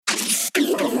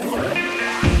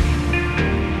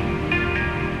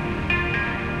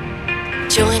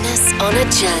Join us on a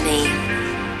journey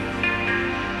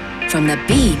from the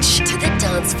beach to the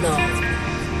dance floor.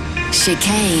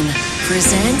 Chicane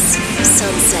presents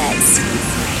Sunsets.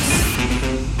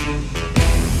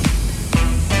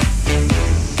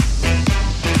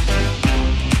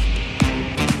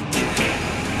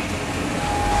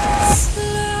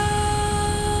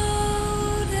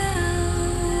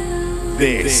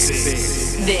 This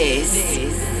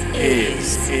is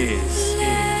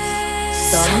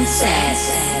Sunset.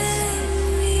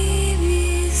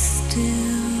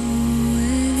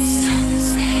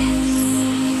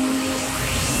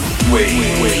 We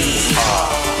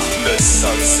are the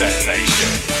Sunset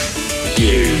Nation.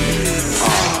 You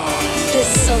are The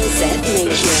Sunset the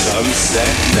Nation.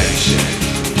 Sunset Nation.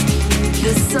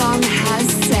 The sun has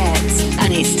set,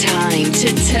 and it's time to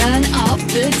turn up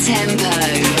the tempo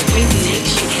with Nick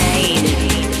Chicane.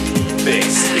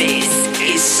 This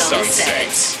is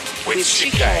Sunset with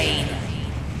Chicane.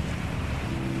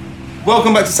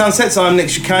 Welcome back to Sunsets. I'm Nick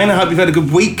Chicane. I hope you've had a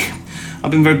good week. I've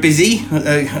been very busy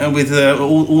with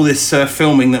all this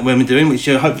filming that we're doing, which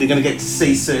you're hopefully going to get to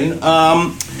see soon.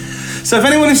 So if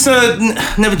anyone has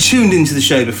never tuned into the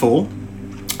show before,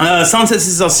 Sunsets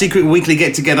is our secret weekly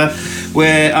get-together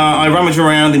where I rummage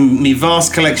around in my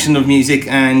vast collection of music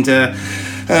and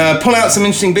pull out some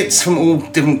interesting bits from all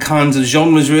different kinds of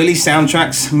genres, really.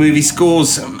 Soundtracks, movie scores,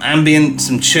 some ambient,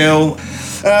 some chill.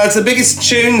 It's the biggest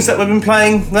tunes that we've been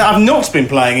playing, that I've not been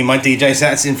playing in my DJ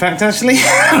sets, in fact, actually,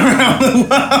 around the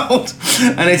world.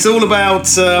 And it's all about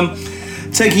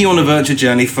taking you on a virtual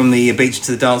journey from the beach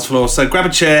to the dance floor. So grab a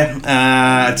chair,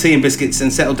 tea and biscuits,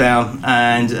 and settle down,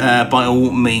 and by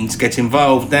all means get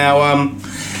involved. Now,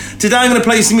 today I'm going to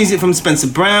play you some music from Spencer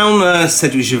Brown,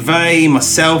 Cedric Gervais,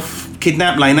 myself,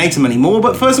 Kidnap, Lane 8 and many more.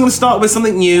 But first I'm going to start with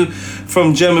something new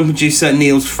from German producer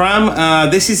Niels Frahm.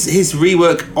 This is his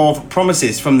rework of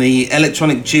Promises from the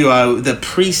electronic duo The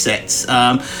Presets.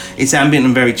 It's ambient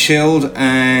and very chilled,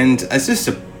 and it's just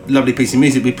a lovely piece of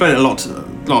music. We played it a lot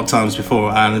of times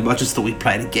before, and I just thought we'd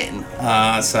play it again.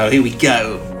 So here we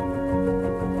go.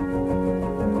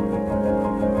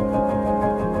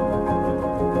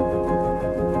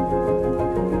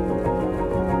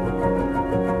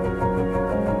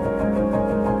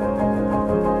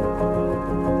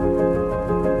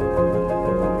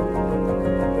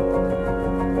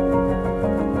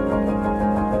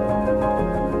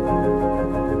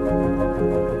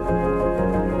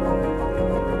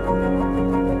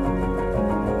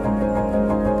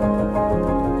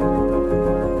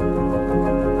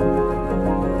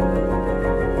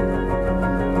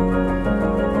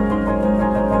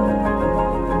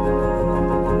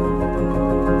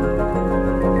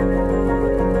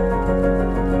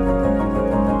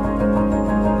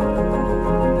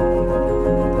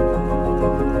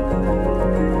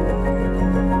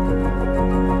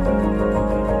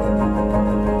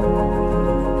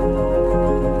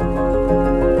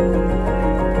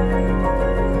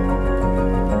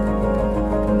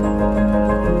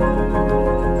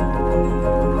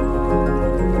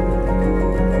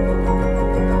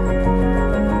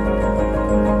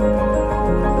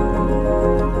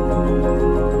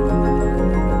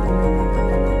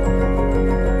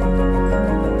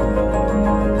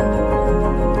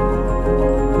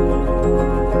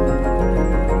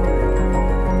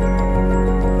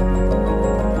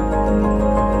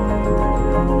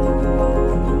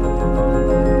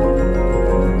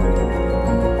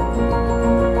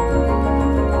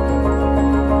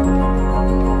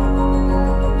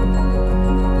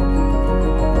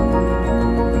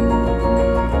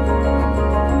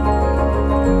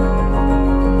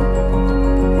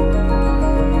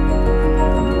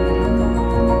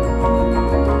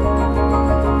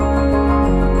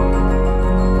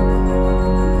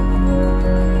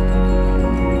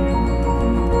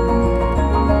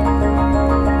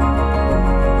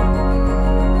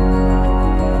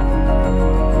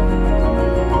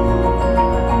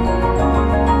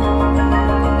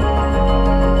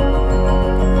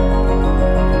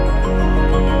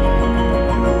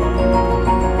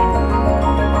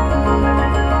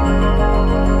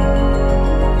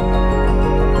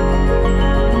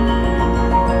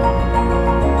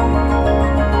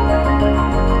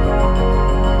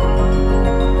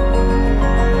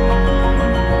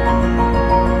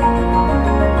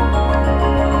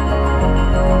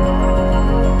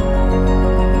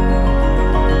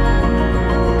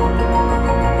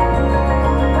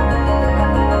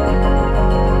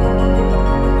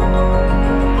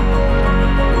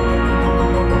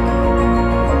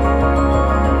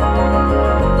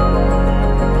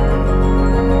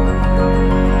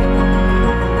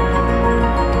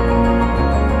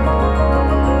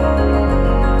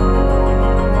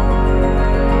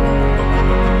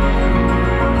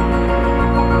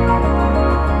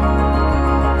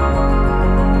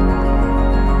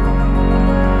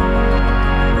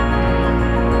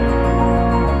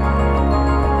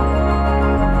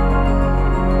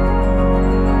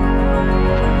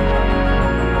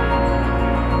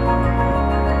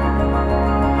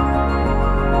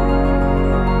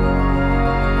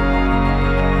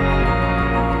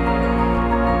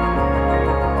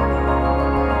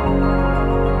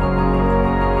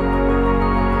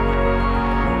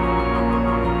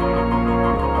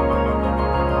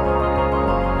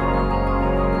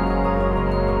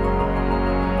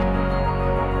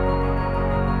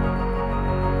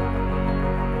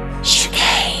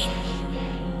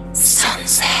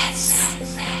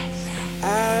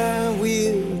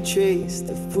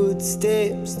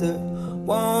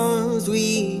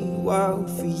 walk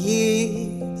for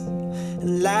years,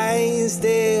 and lines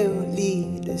they'll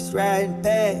lead us right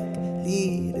back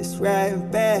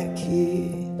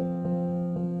here.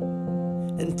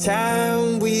 And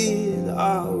time will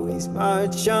always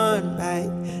march on by,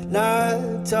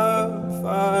 not too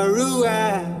far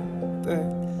away, but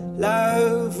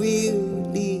love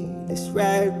will lead us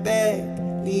right back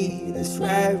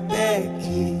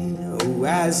here. Oh,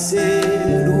 I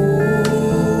said, oh,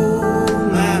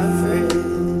 my friend,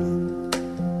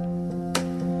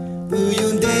 will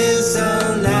you dance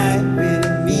all night with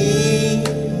me?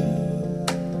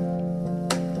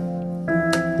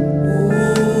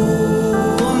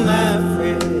 Oh, my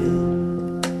friend,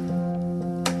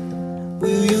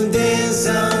 will you dance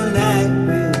all night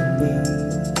with me?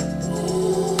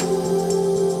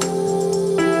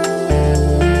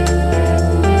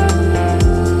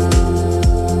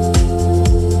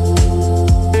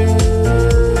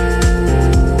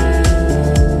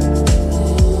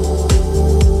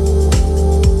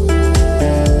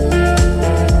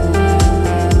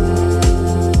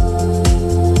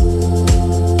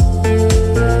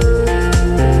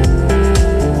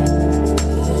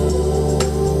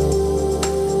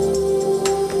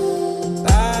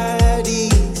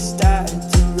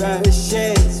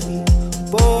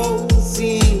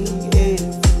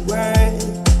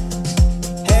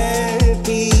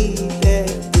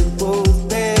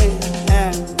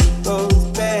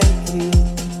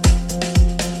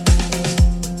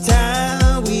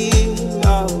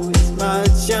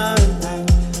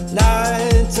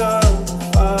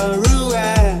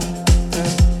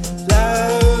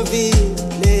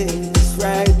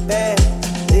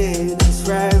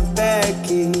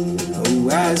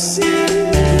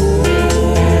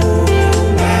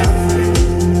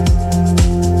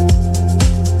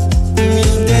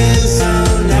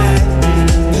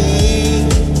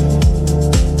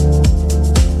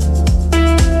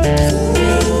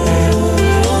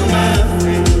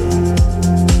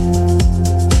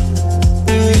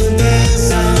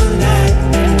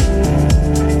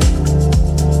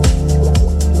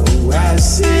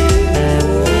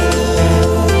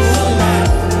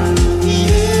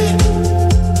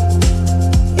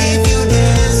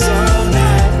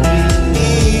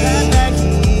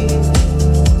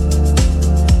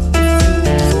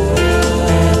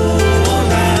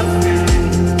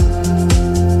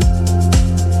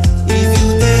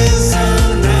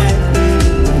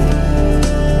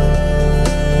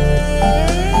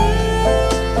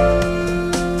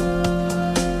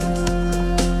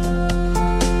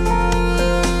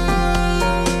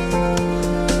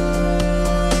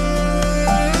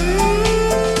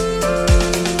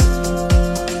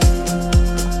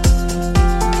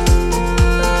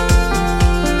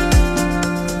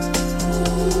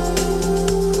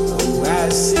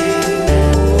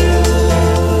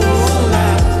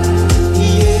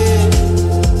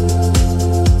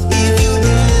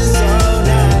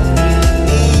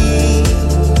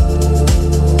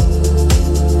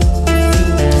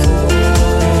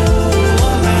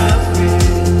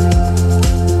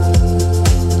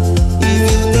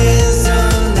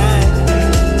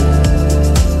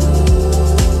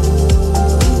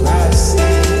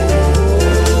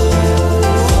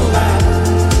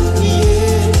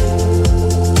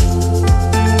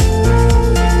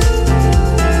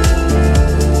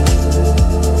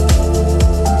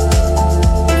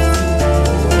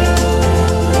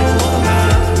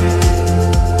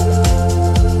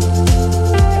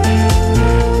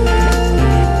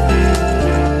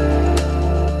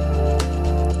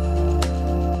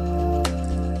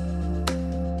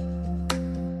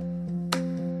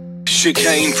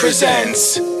 Chicane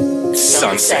presents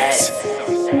Sunset.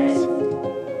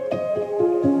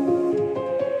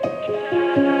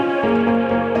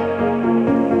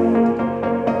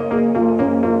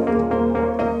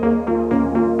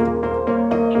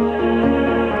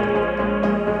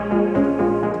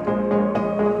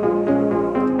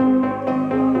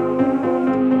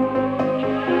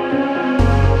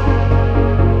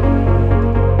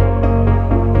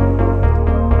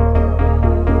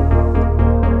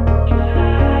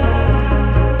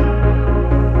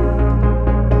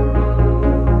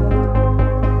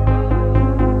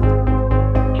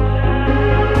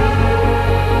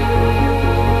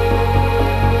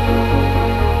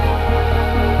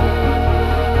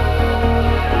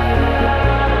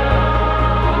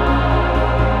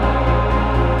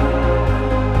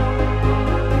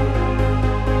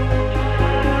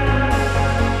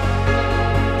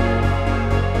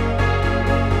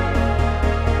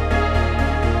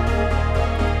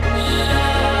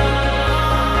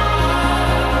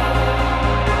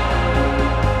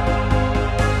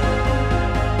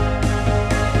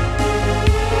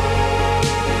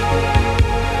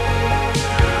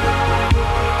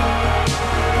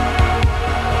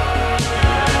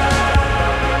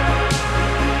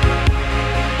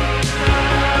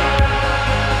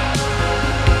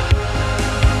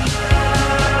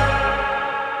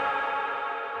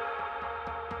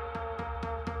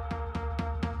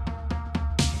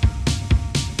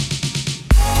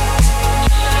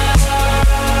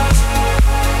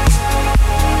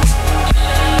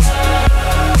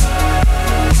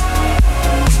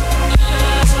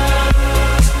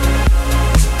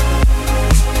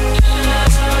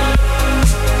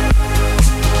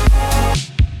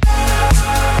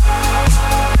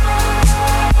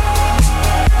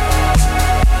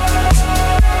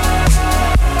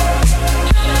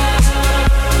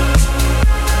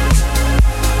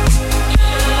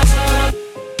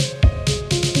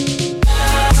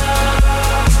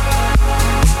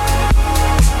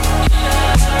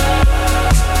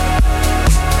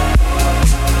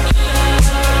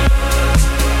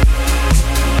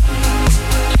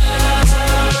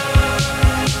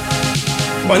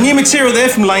 Well, new material there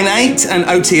from Lane 8 and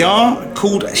OTR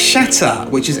called Shatter,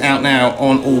 which is out now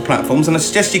on all platforms, and I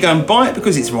suggest you go and buy it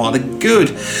because it's rather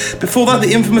good. Before that,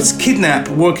 the infamous Kidnap,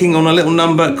 working on a little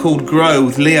number called Grow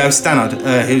with Leo Stannard,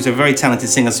 who's a very talented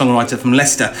singer-songwriter from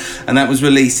Leicester, and that was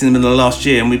released in the middle of last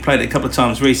year, and we played it a couple of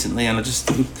times recently, and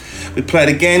we played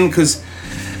it again because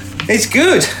it's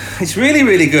good. It's really,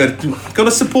 really good. Got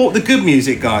to support the good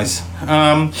music, guys.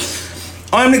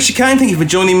 I'm Nick Chicane. Thank you for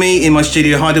joining me in my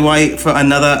studio hideaway for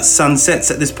another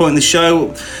Sunsets. At this point in the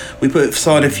show, we put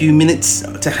aside a few minutes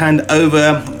to hand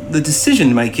over the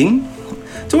decision making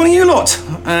to one of you lot,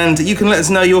 and you can let us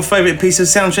know your favourite piece of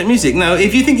soundtrack music. Now,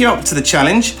 if you think you're up to the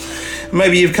challenge,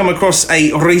 maybe you've come across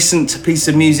a recent piece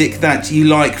of music that you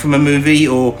like from a movie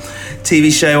or TV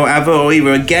show or whatever, or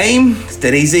even a game, it's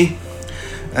dead easy.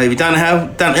 If you don't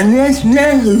have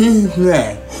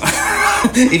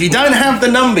if you don't have the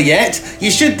number yet, you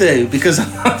should do, because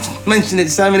I've mentioned it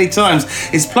so many times.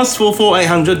 It's +44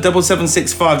 800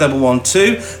 776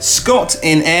 5112. Scott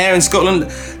in Ayr in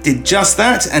Scotland did just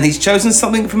that, and he's chosen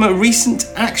something from a recent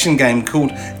action game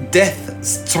called Death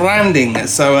Stranding.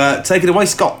 So take it away,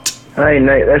 Scott. Hi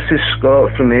Nick, this is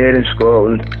Scott from Ayr in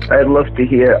Scotland. I'd love to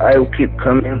hear I'll Keep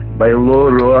Coming by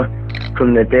Low Roar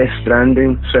from the Death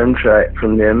Stranding soundtrack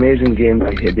from the amazing game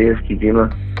by Hideo Kojima.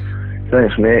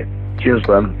 Thanks mate. Cheers,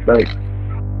 man. Bye.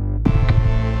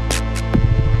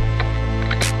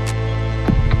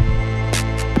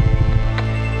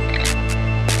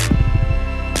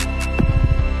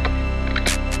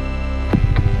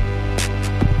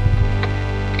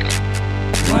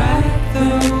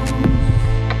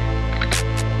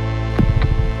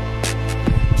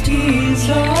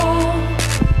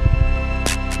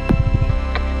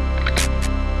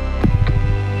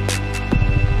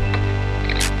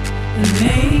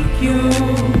 Make you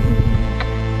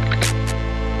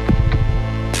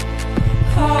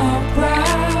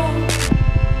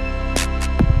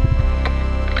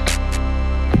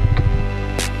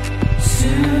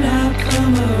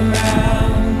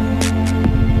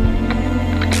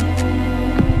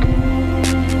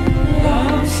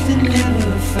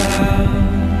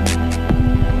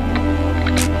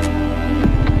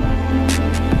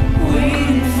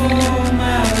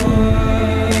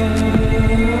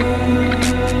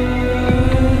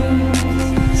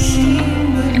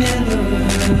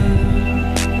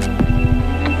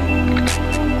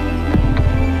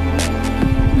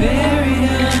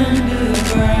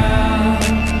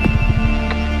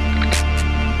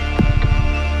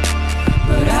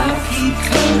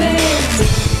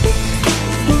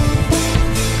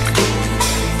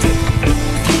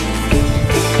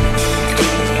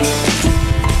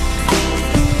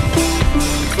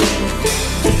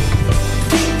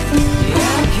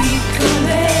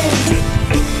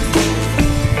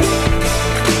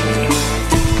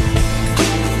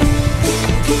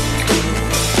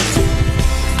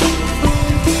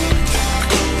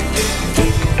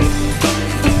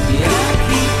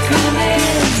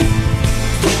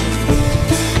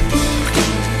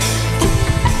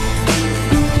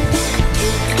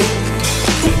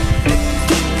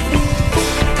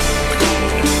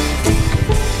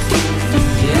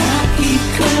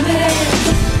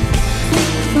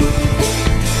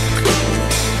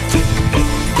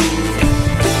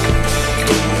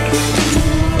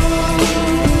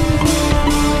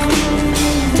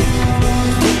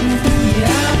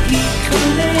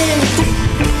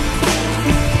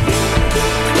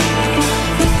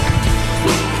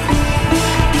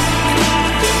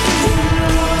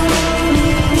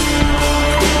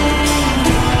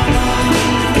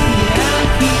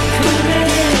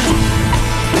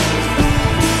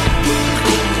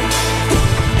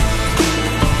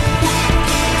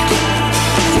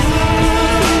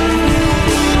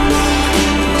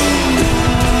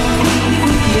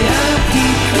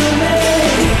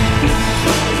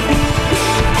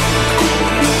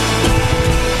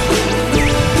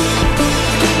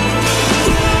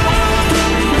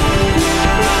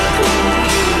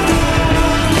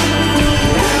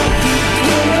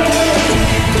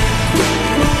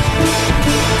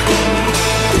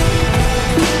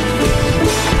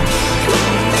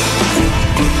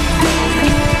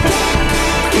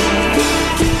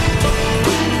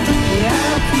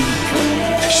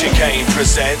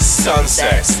presents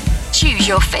Sunsets. Choose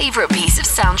your favourite piece of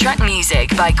soundtrack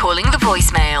music by calling the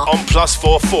voicemail On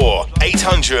 +44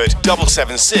 800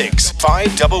 776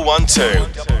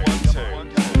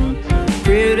 5112.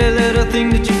 Pretty little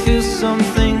thing, did you feel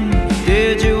something?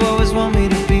 Did you always want me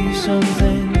to be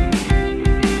something?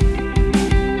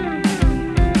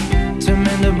 To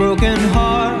mend a broken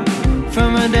heart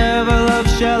from a devil of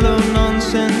shallow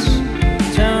nonsense,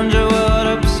 turned your world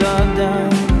upside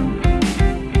down.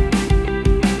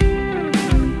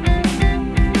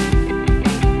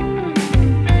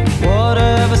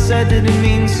 said didn't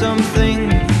mean something.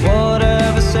 What I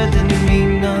ever said didn't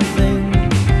mean nothing.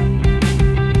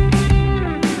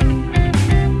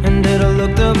 And did I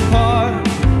look the part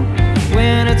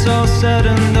when it's all said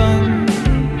and done?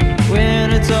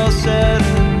 When it's all said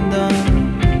and done.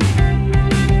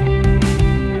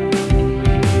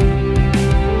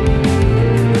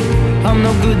 I'm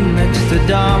no good next to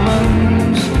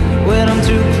diamonds when I'm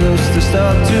too close to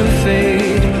start to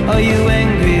fade. Are you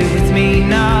angry with me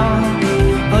now?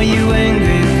 Are you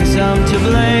angry cause I'm to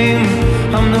blame?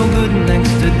 I'm no good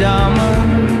next to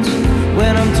diamonds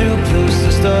when I'm too close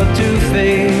to start to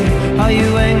fade. Are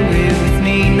you angry with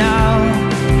me now?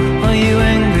 Are you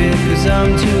angry cause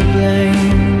I'm to blame?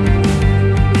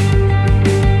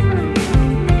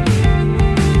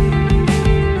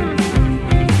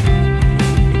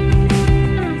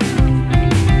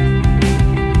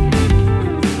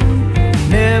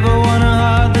 Never wanna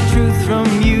hide the truth from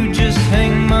you. Just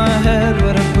hang my head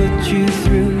what I put you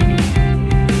through.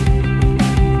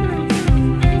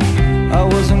 I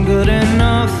wasn't good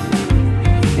enough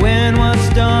when what's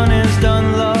done is done,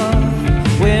 love.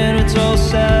 When it's all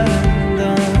said and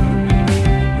done.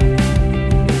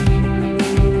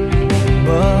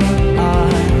 But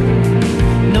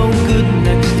I'm no good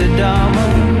next to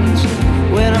diamonds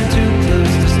when I'm too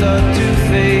close to start to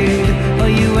fade.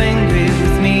 Are you angry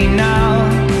with me now?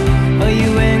 Are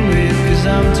you angry cause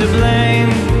I'm to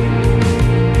blame?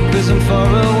 Cause I'm far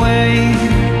away,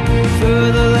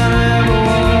 further than I ever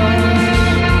was,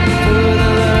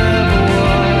 further than I ever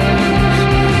was,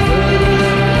 further than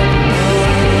I ever was,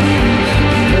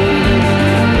 further than I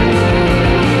ever was,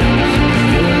 further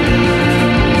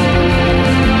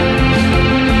than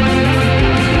I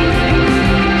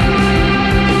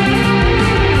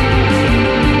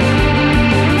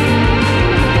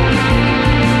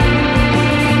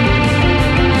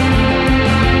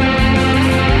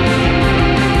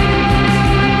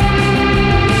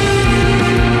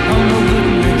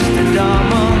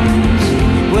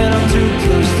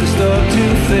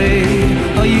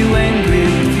Are you angry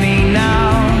with me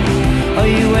now? Are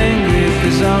you angry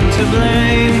cause I'm to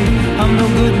blame? I'm no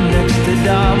good next to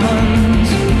diamonds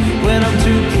when I'm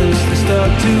too close to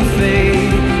start to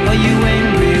fade. Are you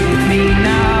angry with me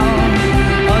now?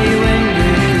 Are you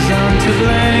angry cause I'm to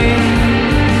blame?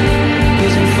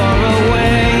 Cause I'm far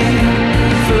away,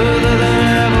 further than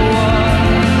I ever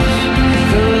was,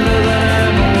 further than I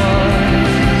ever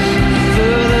was,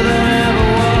 further than I ever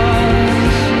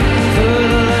was,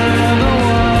 further than I ever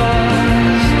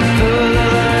was, further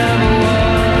than I ever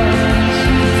was,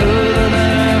 further than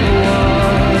I ever was,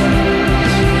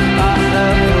 I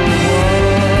ever was.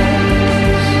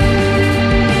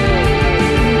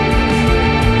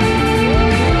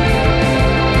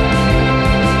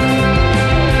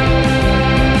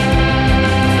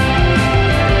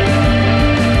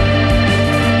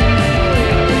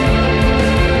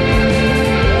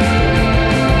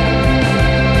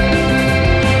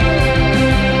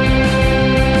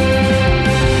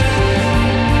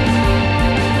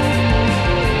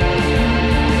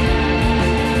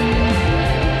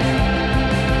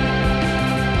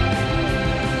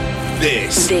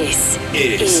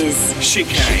 This is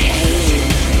Chicane.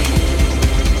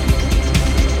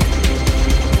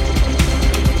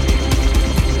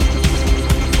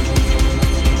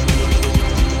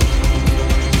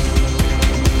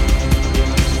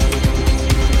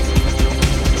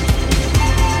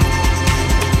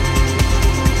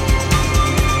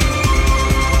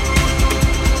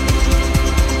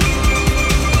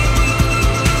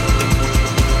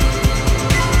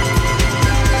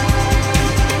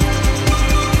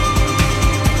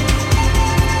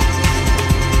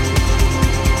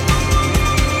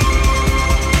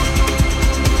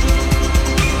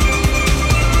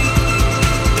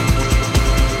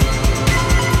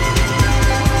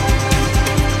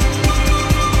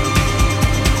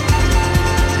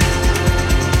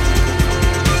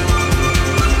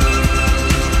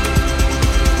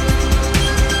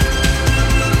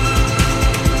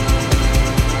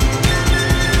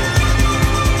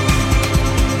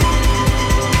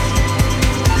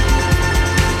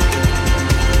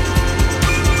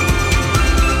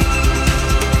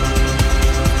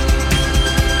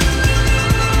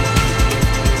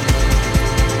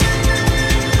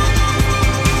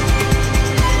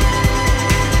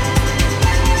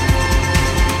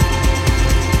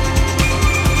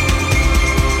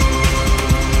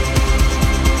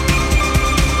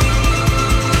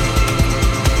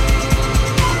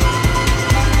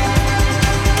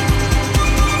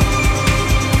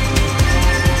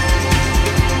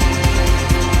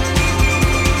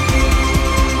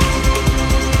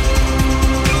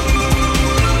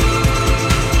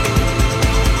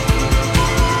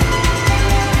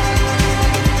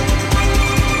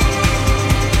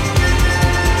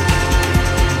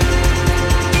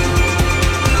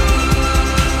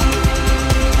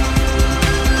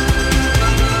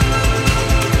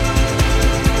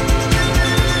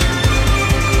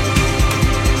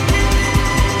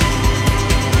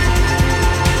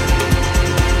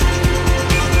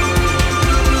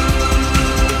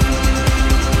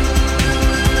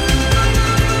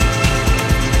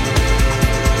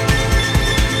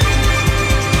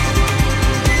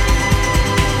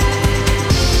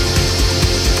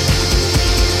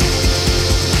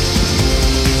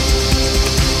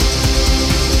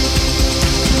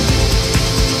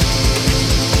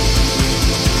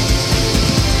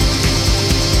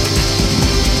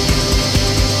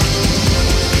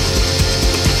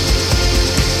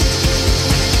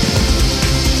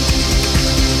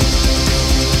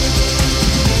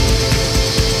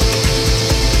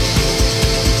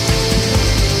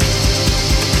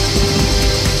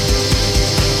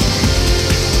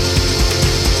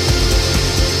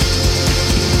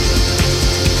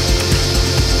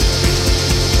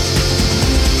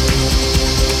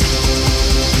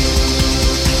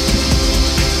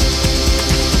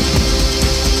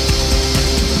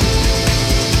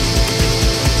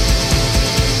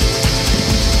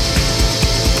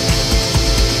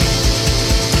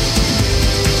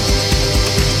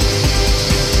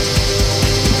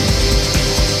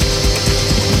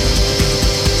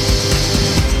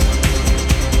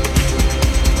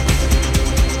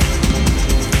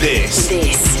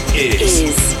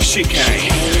 Chicane.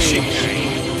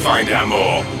 Find out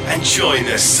more and join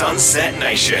the Sunset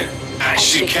Nation at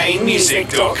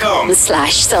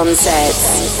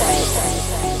chicanemusic.com/sunset.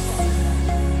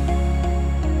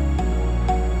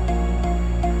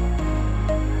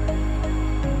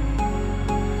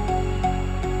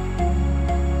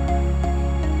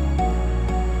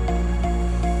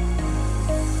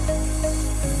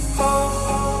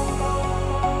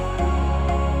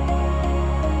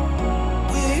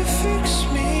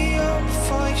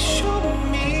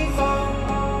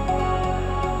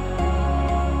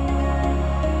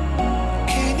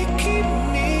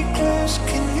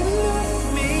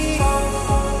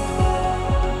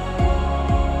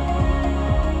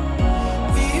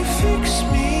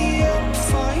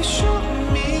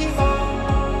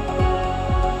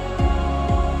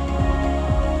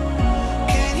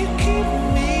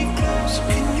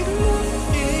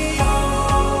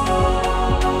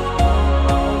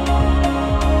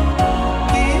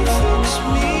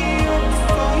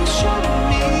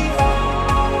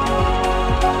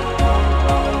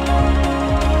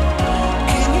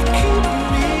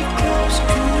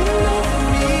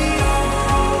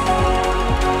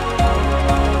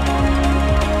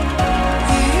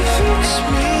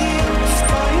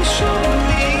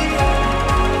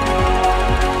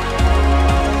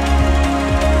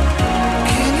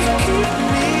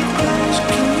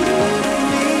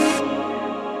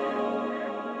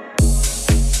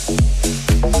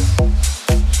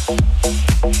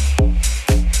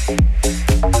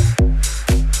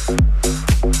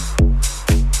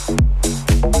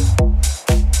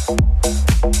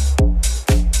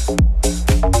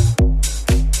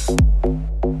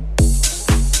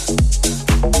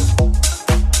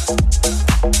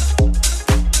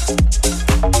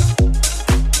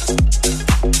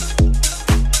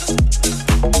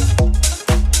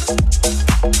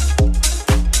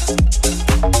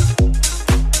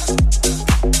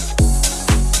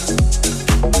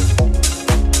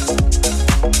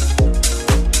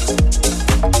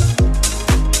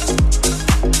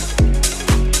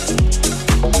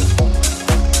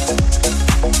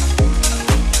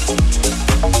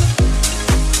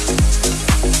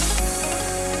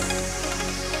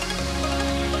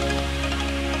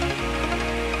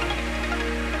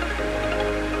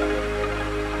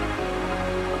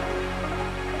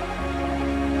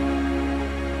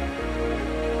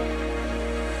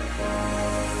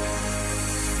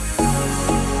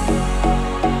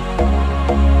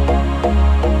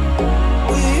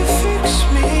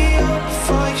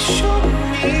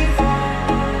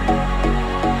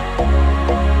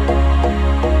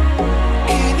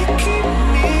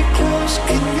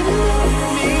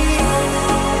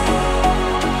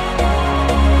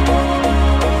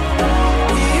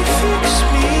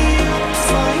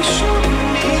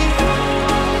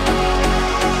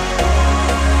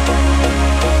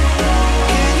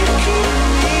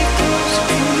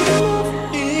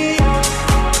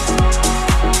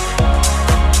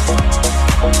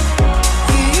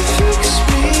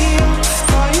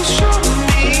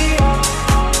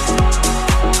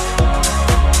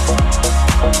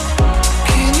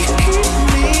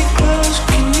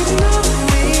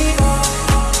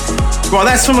 Right,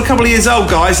 that's from a couple of years old,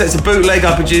 guys. That's a bootleg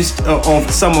I produced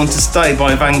of Someone to Stay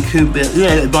by by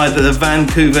the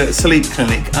Vancouver Sleep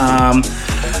Clinic. Now,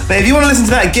 if you want to listen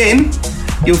to that again,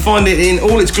 you'll find it in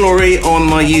all its glory on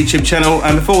my YouTube channel.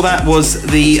 And before that was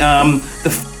the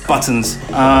buttons,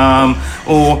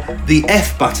 or the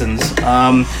F buttons,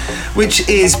 which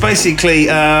is basically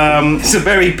it's a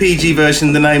very PG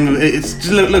version. The name of it, it's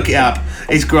look it up.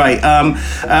 It's great.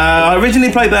 I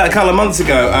originally played that a couple of months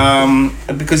ago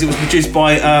because it was produced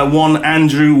by one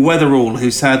Andrew Weatherall,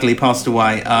 who sadly passed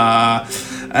away.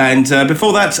 And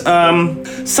before that,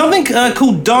 something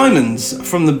called Diamonds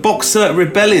from the Boxer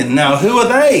Rebellion. Now, who are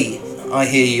they? I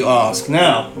hear you ask.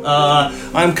 Now,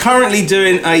 I'm currently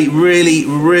doing a really,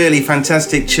 really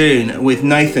fantastic tune with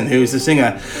Nathan, who is the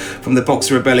singer from the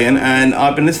Boxer Rebellion, and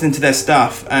I've been listening to their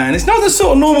stuff, and it's not the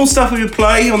sort of normal stuff we would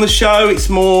play on the show. It's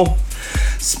more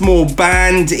small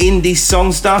band indie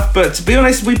song stuff, but to be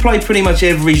honest, we play pretty much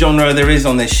every genre there is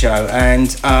on this show,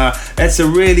 and it's a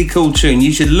really cool tune.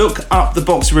 You should look up the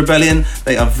Boxer Rebellion.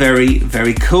 They are very,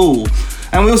 very cool.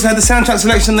 And we also had the soundtrack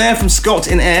selection there from Scott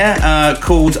in Air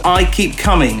called I Keep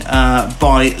Coming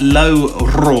by Low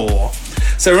Raw.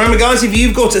 So remember, guys, if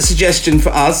you've got a suggestion for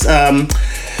us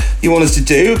you want us to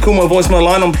do, call my voicemail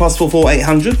line on +44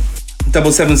 800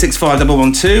 7765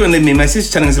 112 and leave me a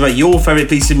message telling us about your favourite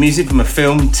piece of music from a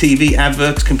film, TV,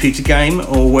 advert, computer game,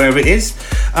 or wherever it is.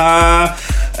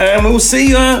 And we'll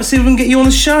see if we can get you on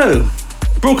the show.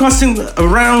 Broadcasting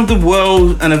around the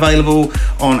world and available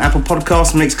on Apple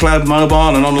Podcasts, Mixcloud,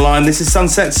 mobile and online. This is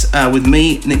Sunsets with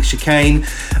me, Nick Chicane.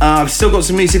 I've still got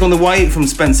some music on the way from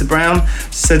Spencer Brown,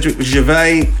 Cedric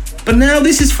Gervais. But now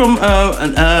this is from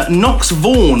Knox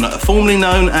Vaughan, formerly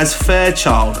known as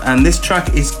Fairchild. And this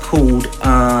track is called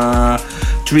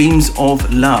Dreams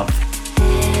of Love.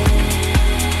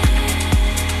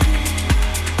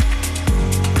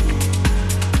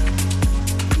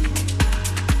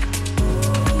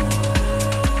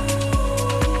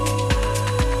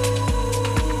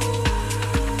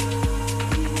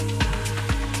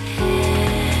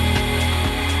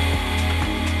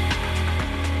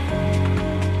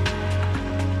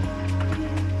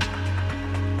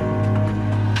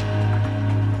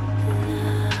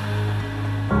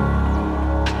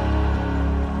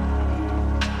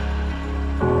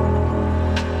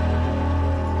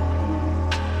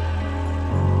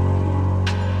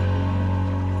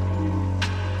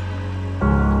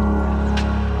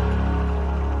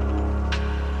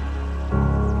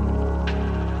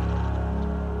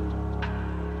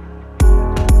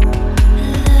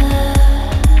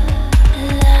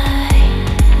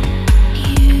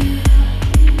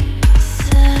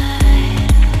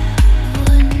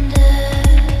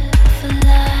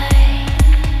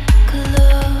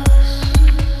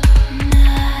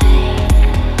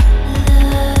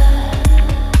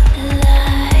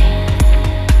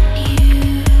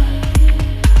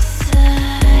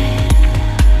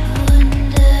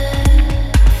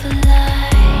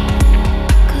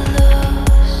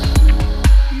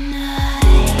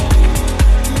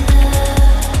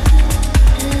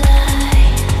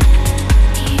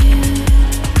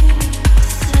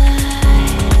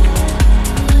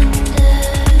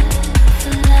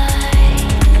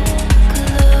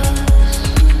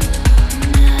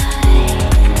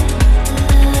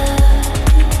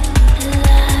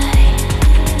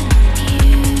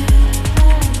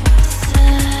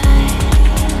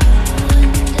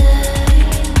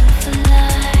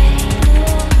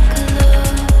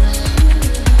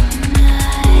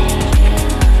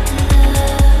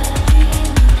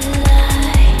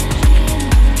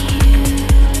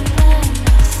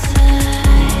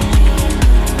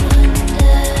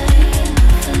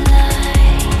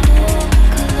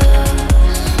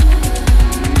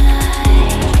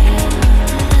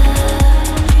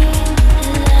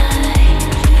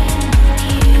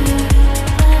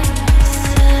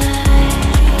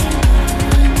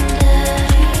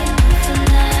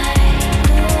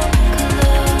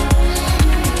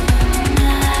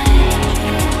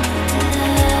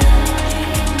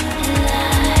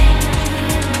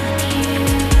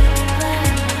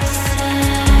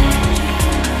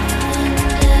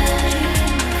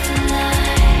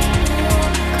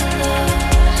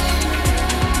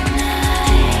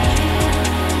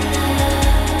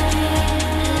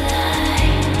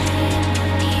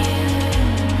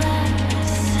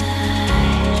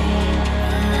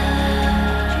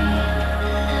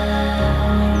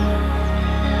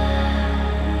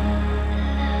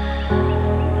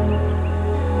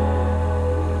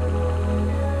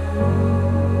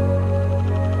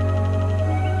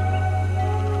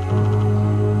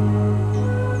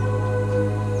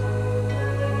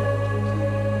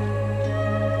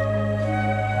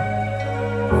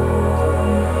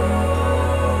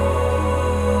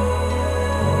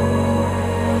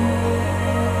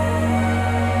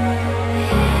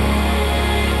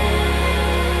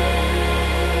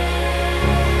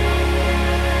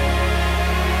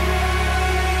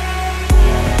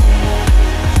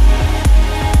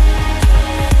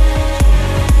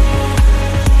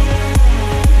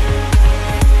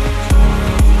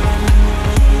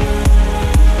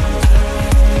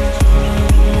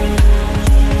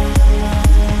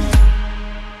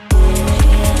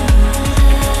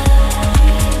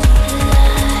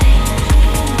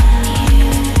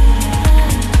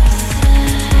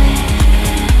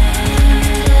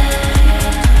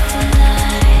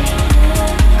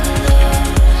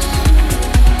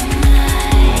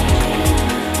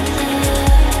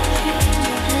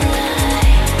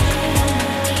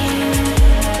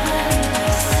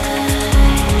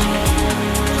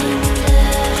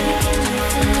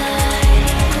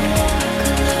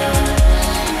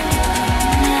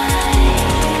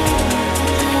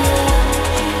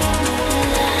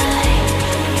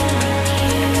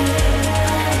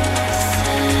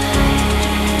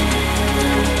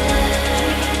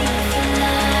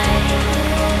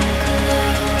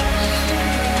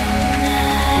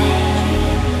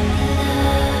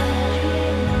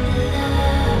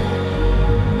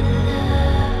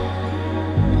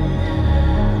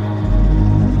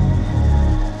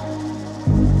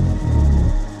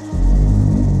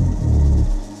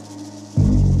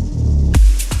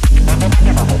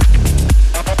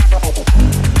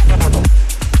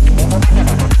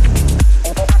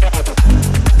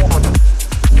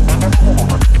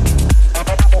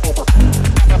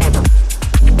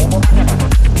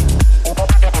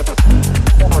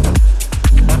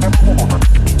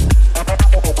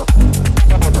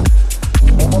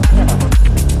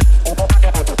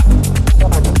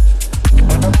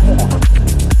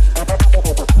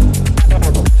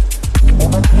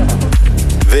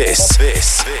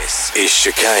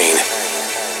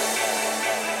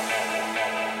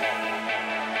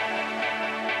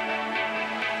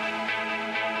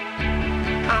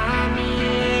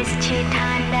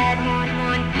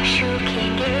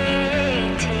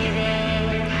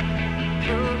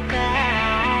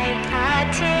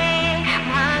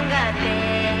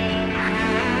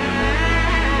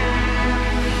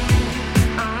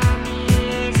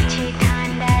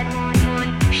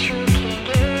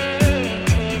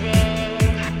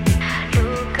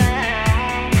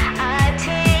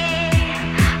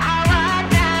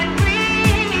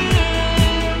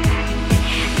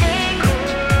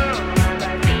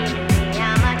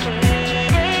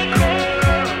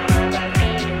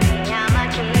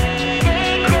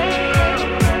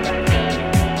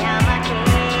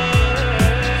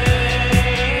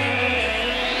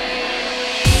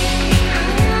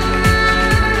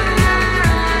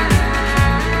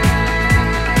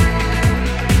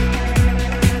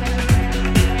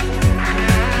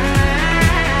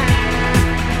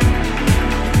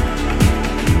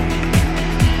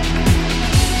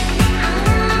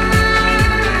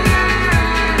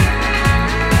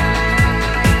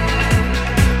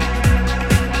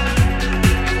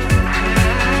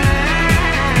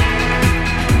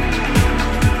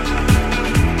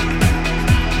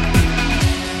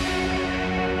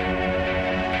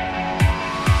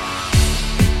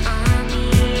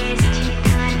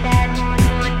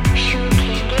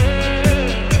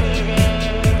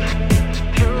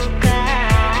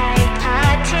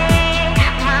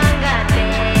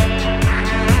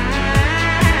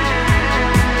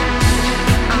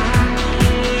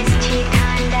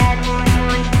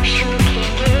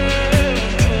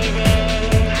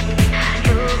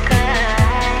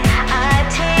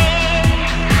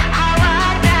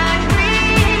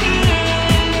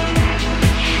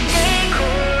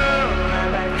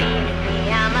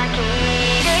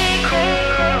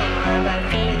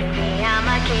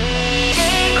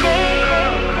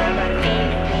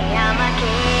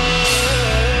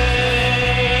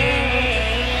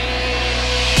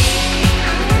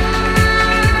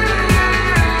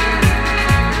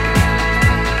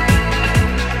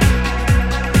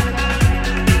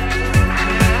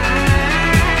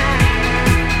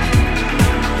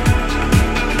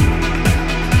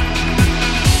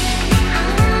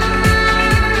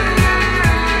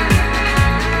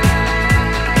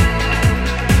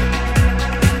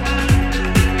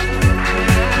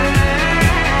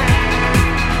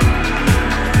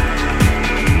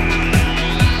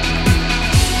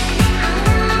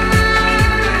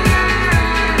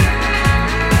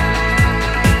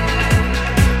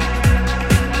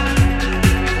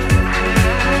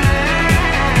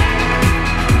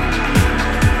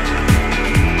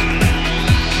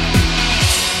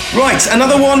 Right,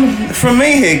 another one from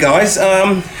me here, guys.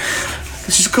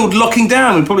 This is called Locking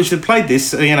Down. We probably should have played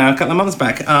this, a couple of months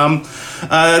back.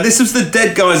 This was the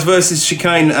Dead Guys versus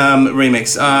Chicane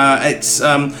remix. It's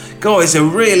a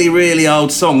really, really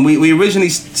old song. We originally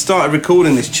started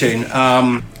recording this tune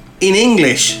in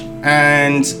English,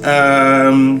 and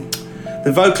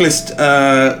the vocalist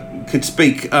could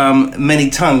speak many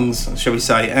tongues, shall we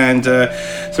say, and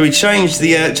so we changed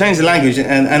the language,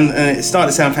 and it started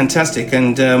to sound fantastic,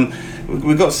 and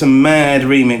we got some mad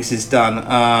remixes done,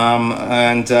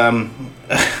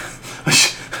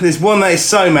 there's one that is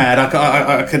so mad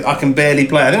I can barely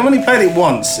play. I think I've only played it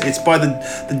once. It's by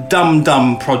the Dum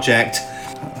Dum Project.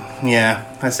 Yeah,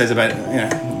 that says about it. Yeah.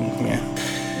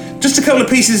 Just a couple of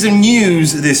pieces of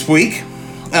news this week.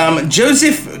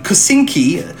 Joseph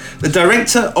Kosinski, the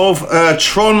director of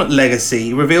Tron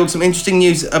Legacy, revealed some interesting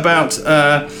news about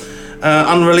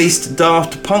unreleased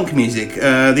Daft Punk music.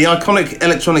 The iconic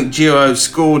electronic duo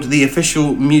scored the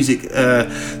official music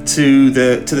to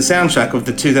the soundtrack of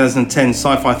the 2010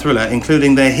 sci-fi thriller,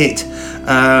 including their hit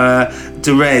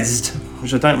Dresd,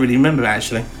 which I don't really remember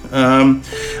actually.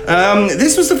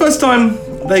 This was the first time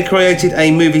they created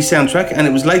a movie soundtrack, and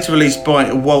it was later released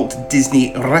by Walt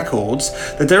Disney Records.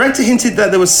 The director hinted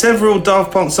that there were several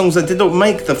Daft Punk songs that did not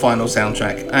make the final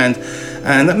soundtrack, and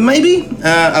that maybe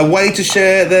a way to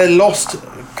share their lost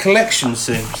collection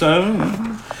soon. So,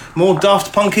 more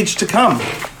Daft Punkage to come.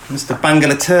 Mr.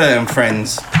 Bangalater and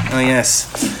friends. Oh, yes.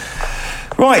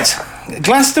 Right.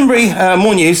 Glastonbury,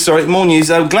 more news.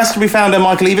 Glastonbury founder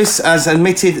Michael Eavis has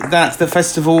admitted that the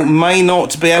festival may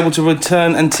not be able to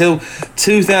return until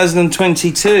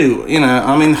 2022.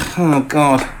 Oh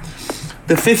God.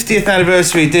 The 50th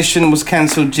anniversary edition was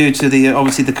cancelled due to the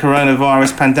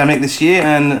coronavirus pandemic this year,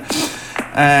 and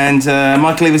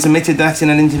Michael Eavis admitted that in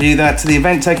an interview that the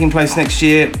event taking place next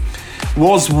year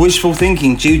was wishful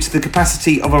thinking due to the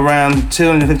capacity of around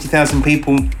 250,000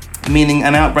 people, meaning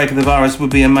an outbreak of the virus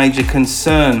would be a major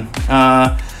concern.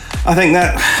 I think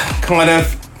that kind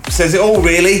of says it all,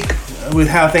 really, with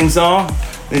how things are.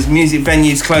 There's music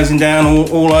venues closing down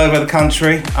all over the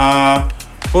country.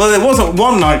 Although there wasn't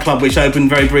one nightclub which opened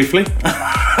very briefly.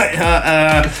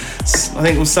 I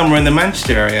think it was somewhere in the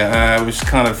Manchester area, which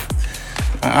kind of,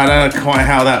 I don't know quite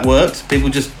how that worked. People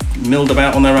just milled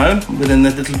about on their own within the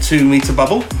little 2-metre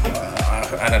bubble.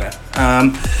 I don't know.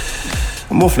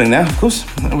 I'm waffling now, of course,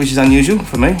 which is unusual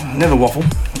for me. I never waffle.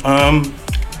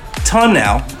 Time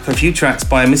now for a few tracks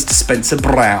by Mr. Spencer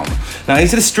Brown. Now,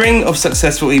 he's had a string of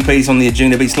successful EPs on the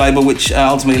Arjuna Beats label, which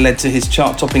ultimately led to his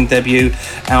chart-topping debut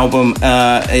album,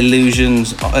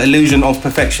 Illusion of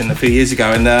Perfection, a few years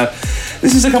ago. And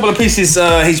this is a couple of pieces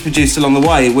he's produced along the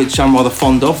way, which I'm rather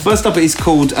fond of. First up, it's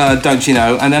called Don't You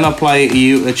Know, and then I'll play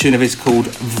you a tune of his called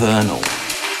Vernal.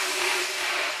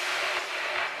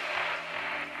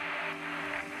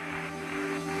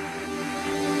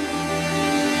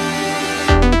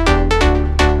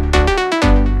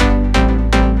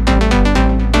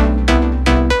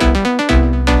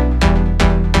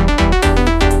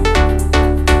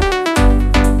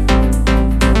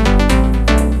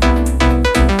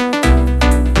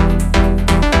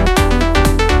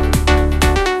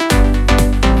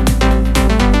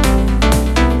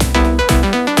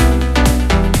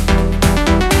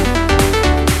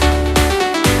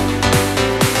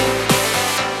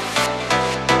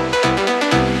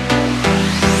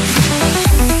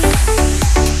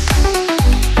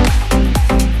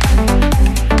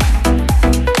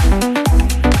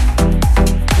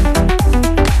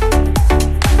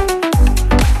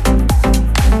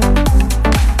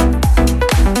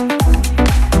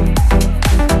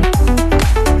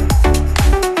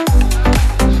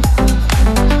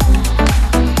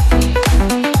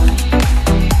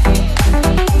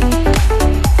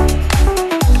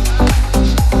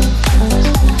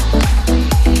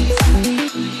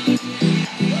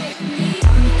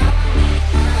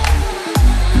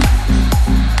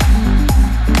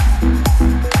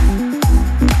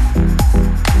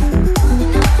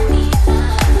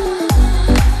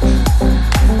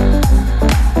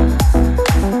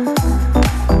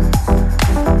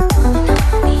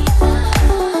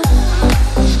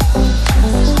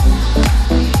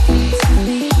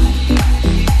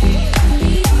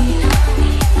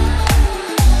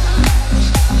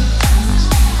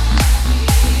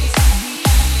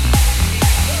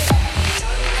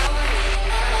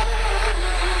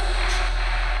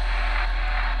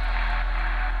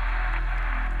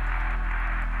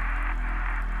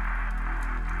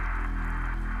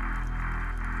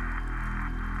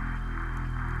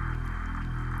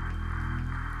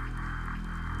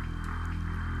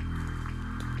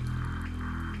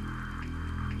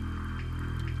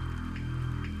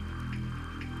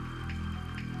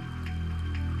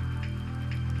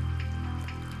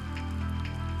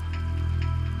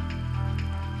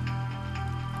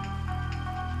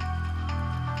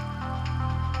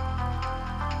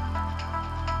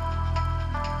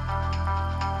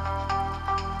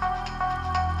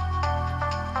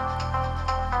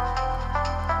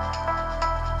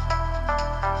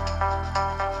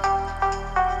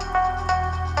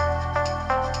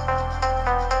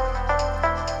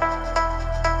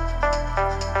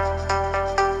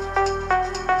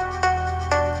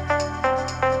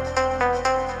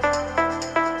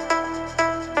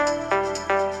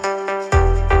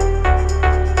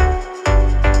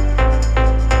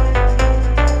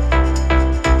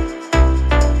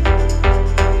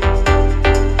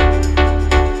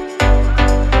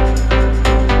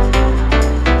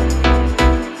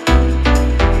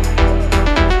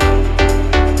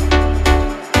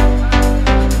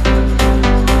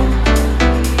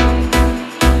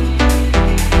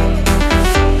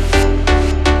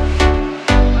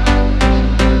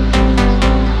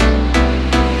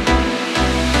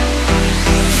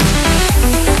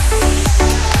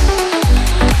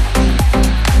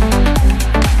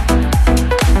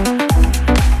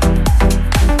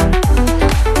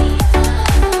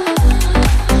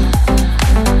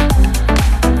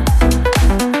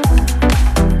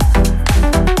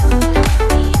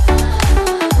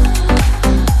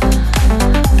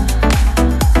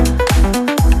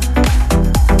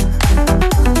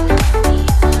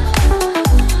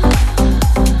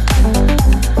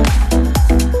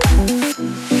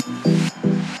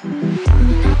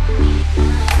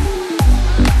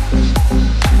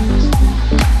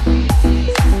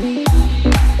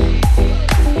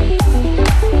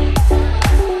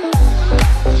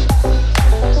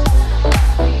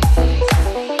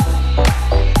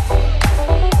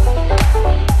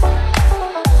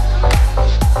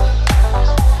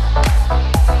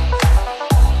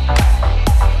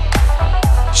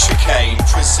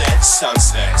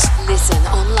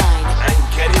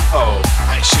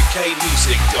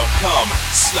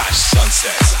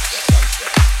 NickUKmusic.com/sunset.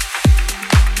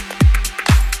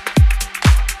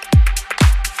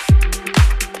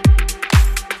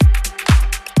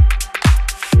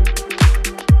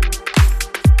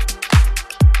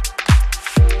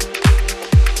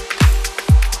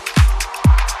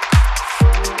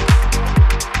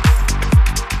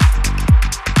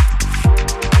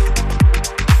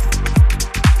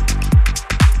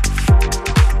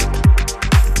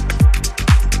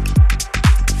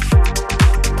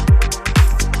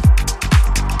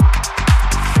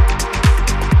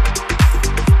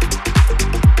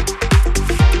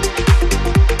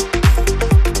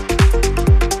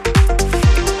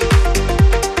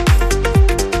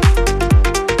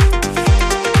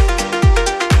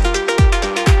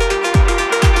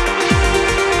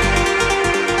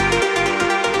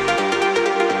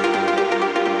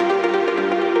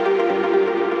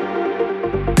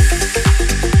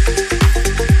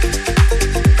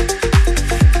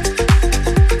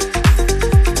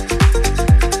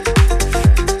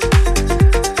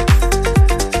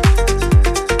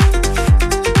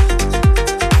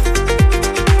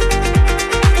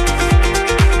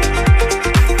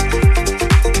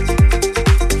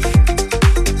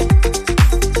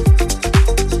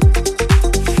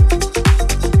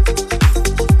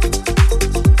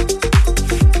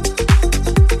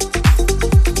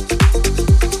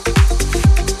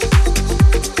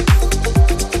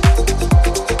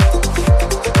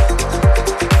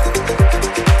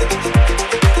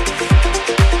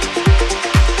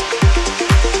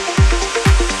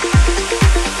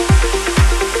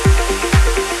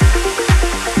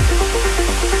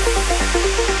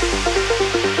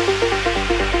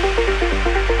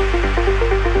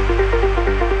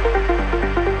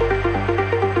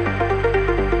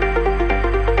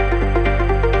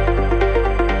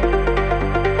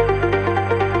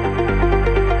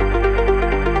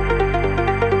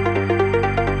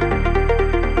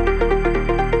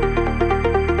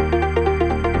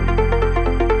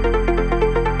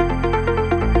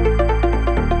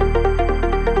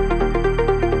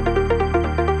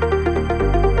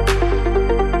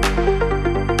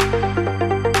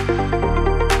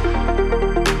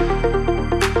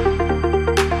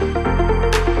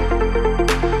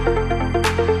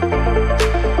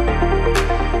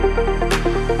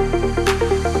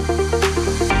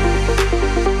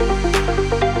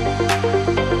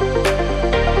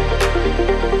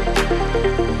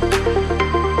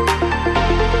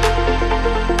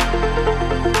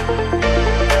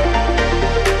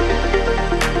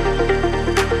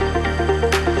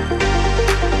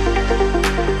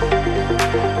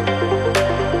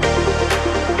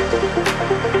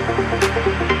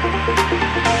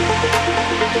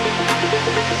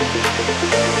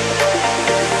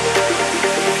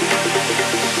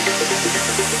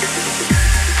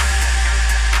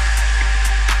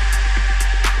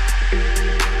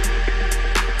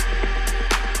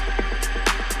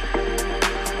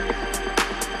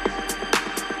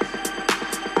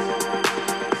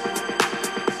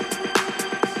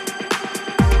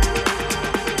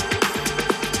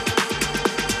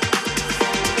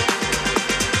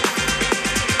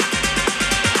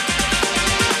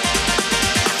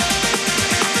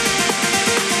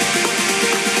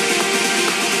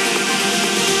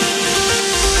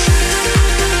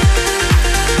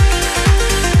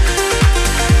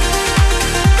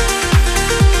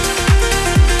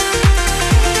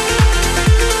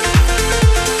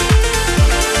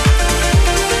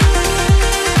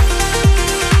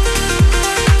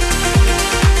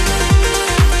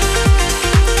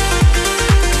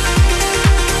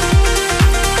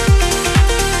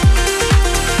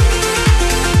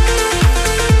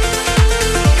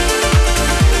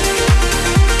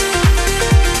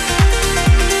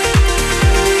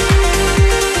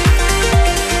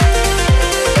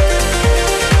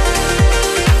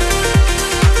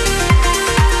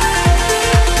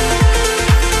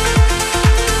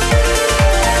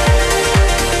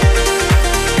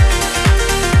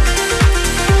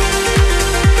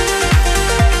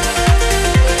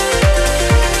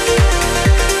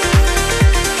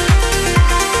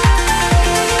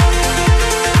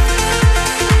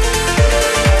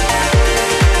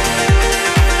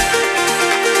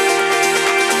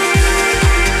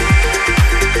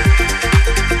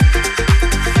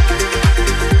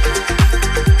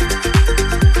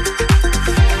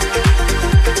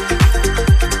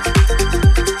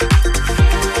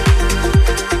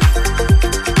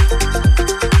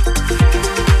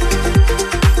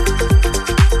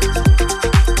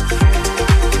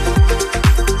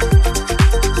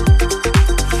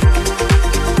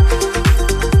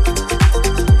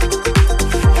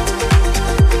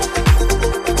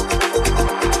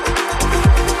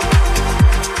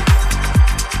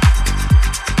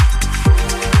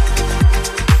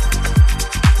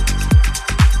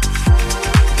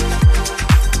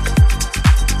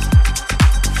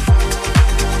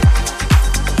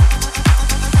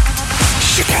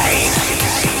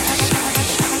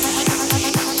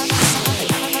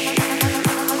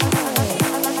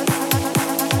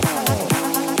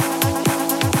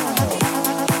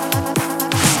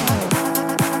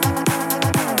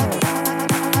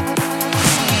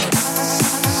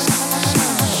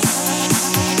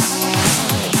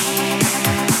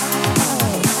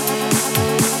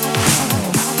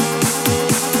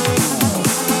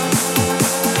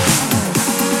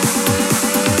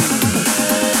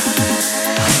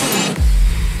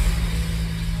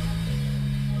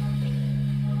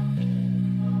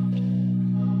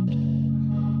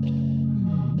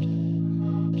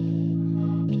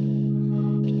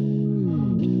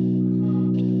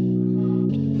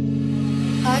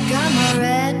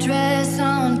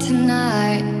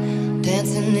 tonight,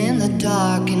 dancing in the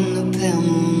dark in the pale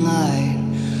moonlight.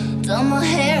 Done my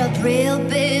hair up real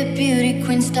big, beauty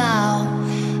queen style.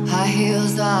 High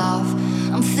heels off,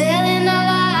 I'm feeling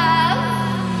alive.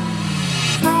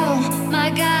 Oh my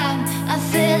God, I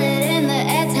feel it in the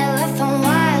air. Telephone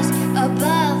wires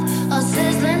above, all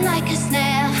sizzling like a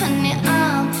snare. Honey,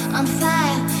 I'm on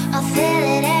fire, I feel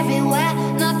it everywhere.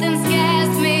 Nothing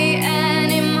scares me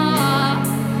anymore.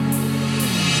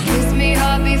 Kiss me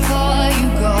hard before you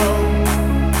go.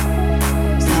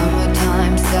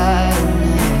 Summertime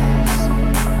sadness.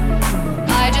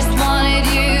 I just wanted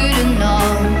you to know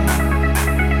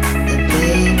that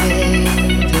baby,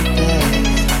 the best.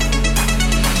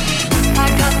 I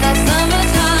got that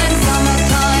summertime,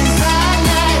 summertime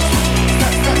sadness.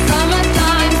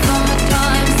 Summertime,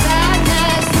 summertime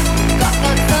sadness. Got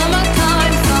that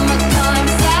summertime, summertime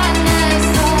sadness.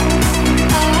 Oh,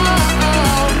 oh, oh, oh,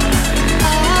 oh,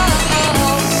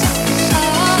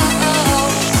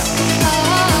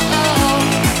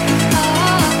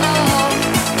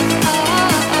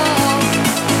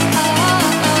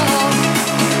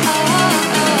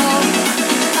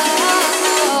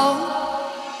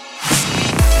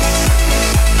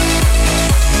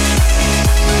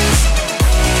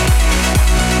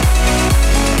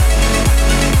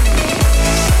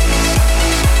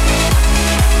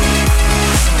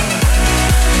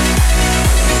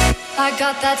 I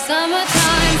got that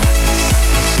summertime.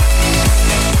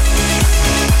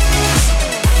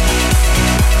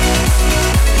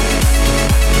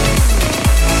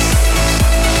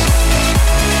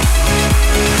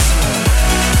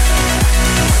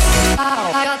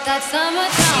 I got that summertime. I got that summertime. I got that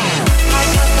summertime.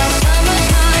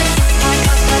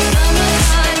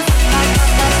 I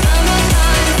got that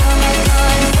summertime.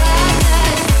 Summertime sadness. I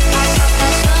got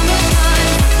that summertime.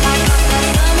 I got that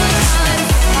summertime.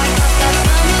 I got that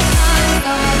summertime.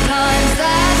 Summertime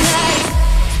sadness.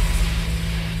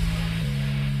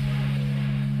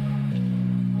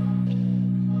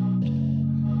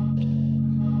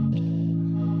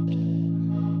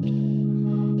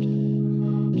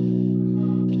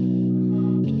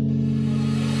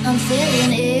 I'm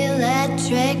feeling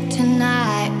electric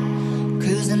tonight.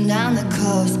 Cruising down the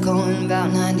coast, going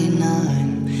about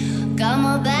 99. Got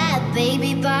my bad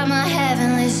baby by my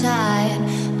heavenly side.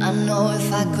 I know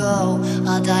if I go,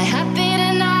 I'll die happy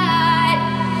tonight.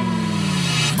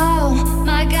 Oh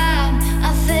my God,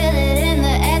 I feel it in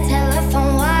the air.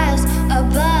 Telephone wires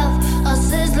above, all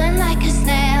sizzling like a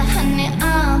snare. Honey,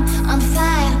 I'm on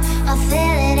fire, I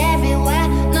feel it everywhere.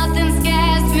 Nothing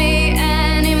scares me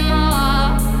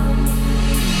anymore.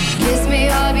 Kiss me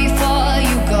hard before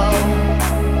you go.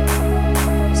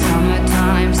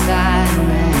 Summertime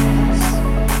sadness.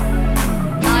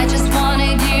 I just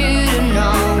wanted you to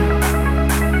know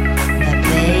that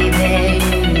baby,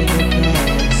 you're the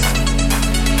best.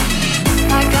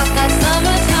 I got that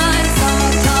summertime,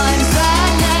 summertime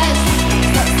sadness.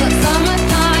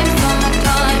 Summertime,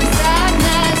 summertime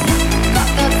sadness. Got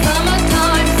that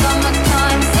summertime,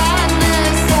 summertime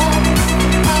sadness. Oh,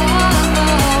 oh, oh, oh,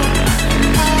 oh,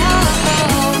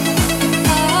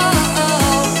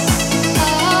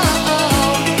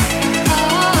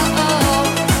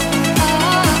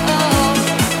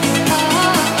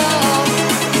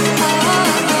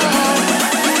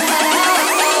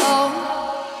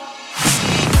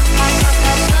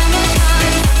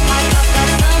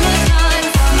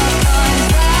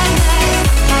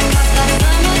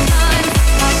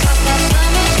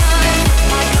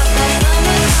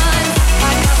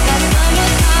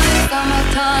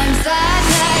 summertime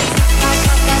sadness. I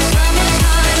got that summertime.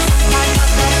 I got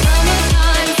that summertime. Summertime sadness.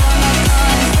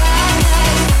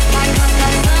 I got that summertime. I got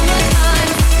that summertime.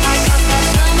 I got that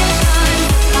summertime.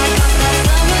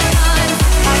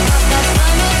 I got that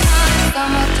summertime.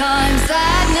 Summertime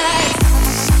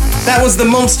sadness. That was the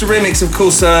monster remix, of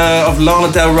course, of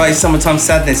Lana Del Rey's Summertime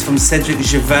Sadness from Cedric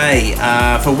Gervais,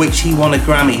 for which he won a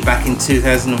Grammy back in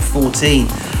 2014.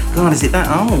 God, is it that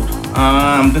old?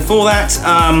 Before that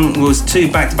was two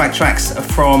back-to-back tracks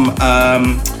from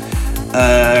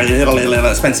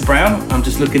Spencer Brown. I'm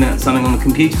just looking at something on the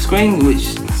computer screen,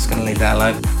 which is going to leave that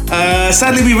alone.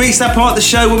 Sadly, we reached that part of the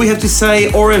show where we have to say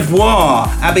au revoir,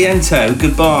 abiento,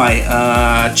 goodbye,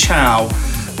 ciao,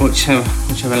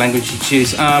 whichever language you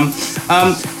choose.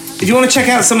 If you want to check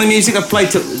out some of the music I've played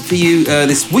for you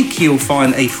this week, you'll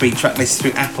find a free track list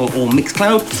through Apple or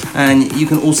Mixcloud, and you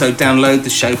can also download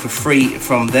the show for free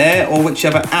from there or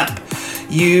whichever app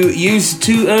you use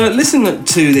to listen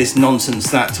to this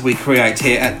nonsense that we create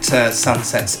here at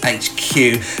Sunsets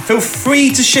HQ. Feel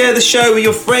free to share the show with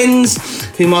your friends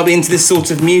who might be into this sort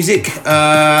of music.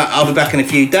 I'll be back in a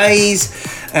few days.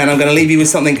 and I'm going to leave you with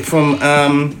something from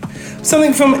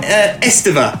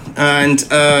Estiva, and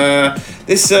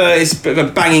this is a bit of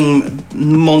a banging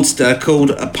monster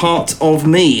called "A Part of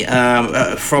Me"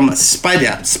 from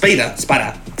Spider.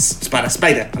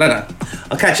 I don't know.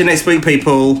 I'll catch you next week,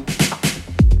 people.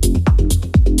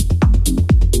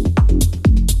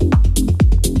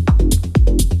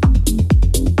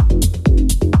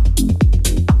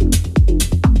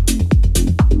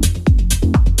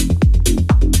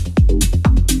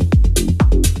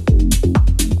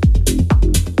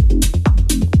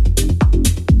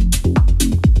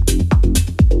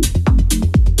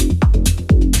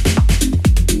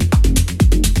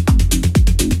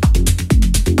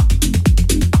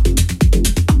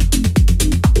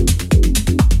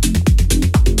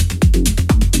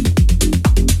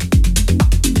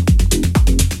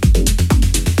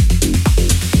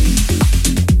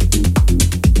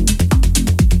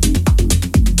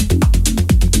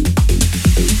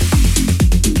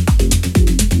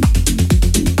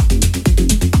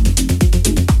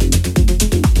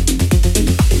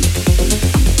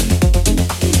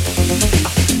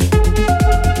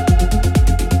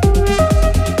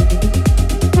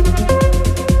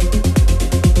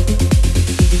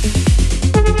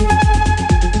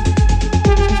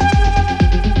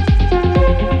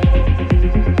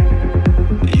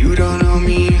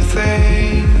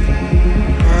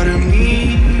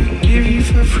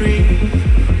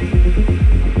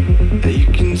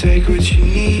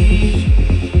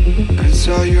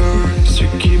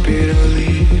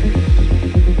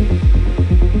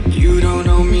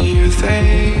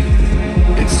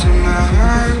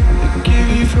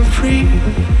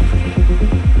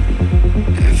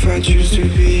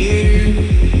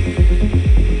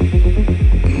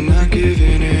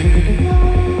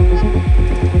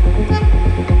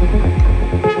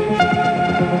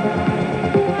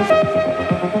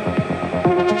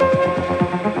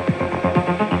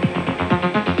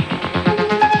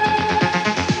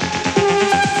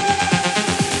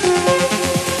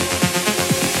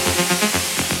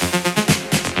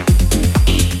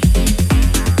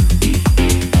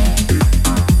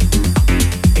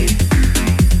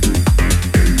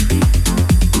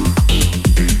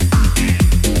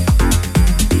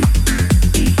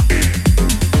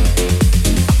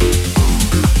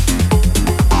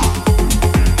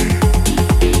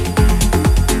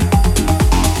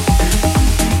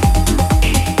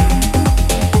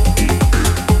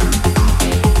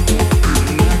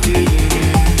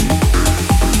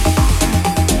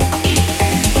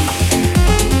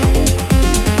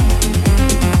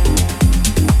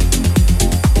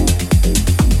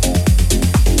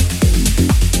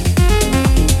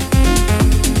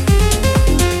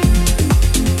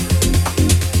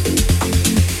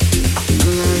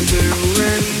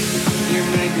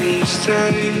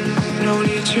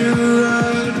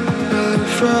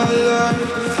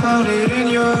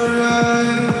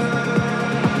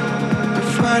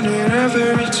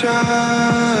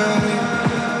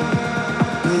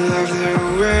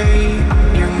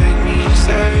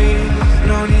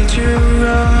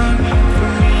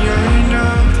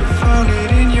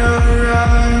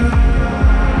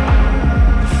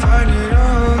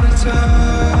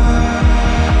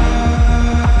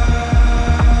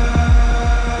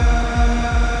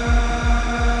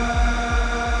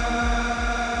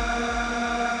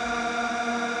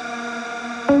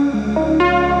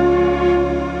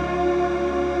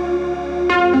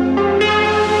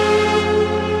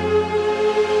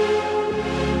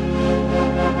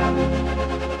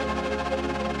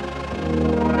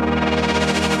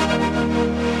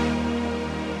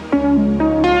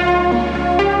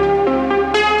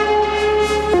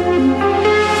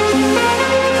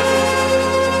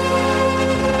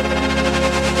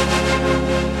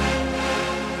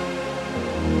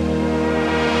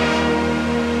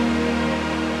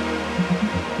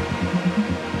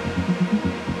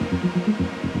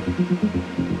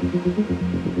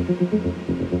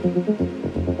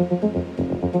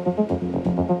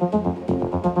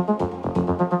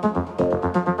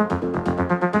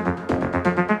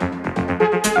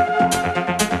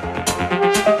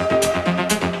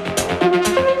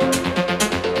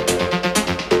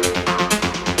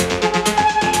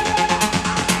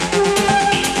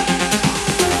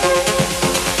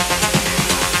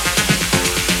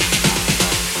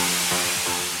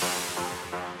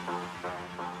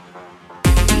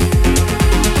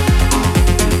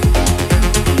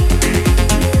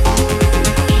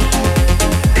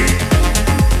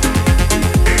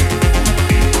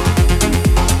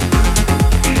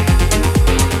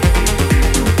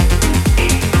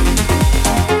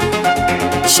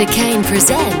 Chicane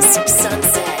presents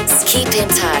Sunsets. Keep in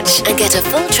touch and get a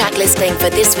full track listing for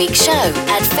this week's show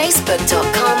at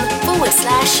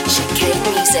facebook.com/Chicane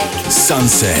Music.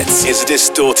 Sunsets is a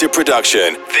Distorted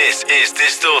production. This is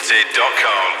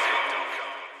Distorted.com.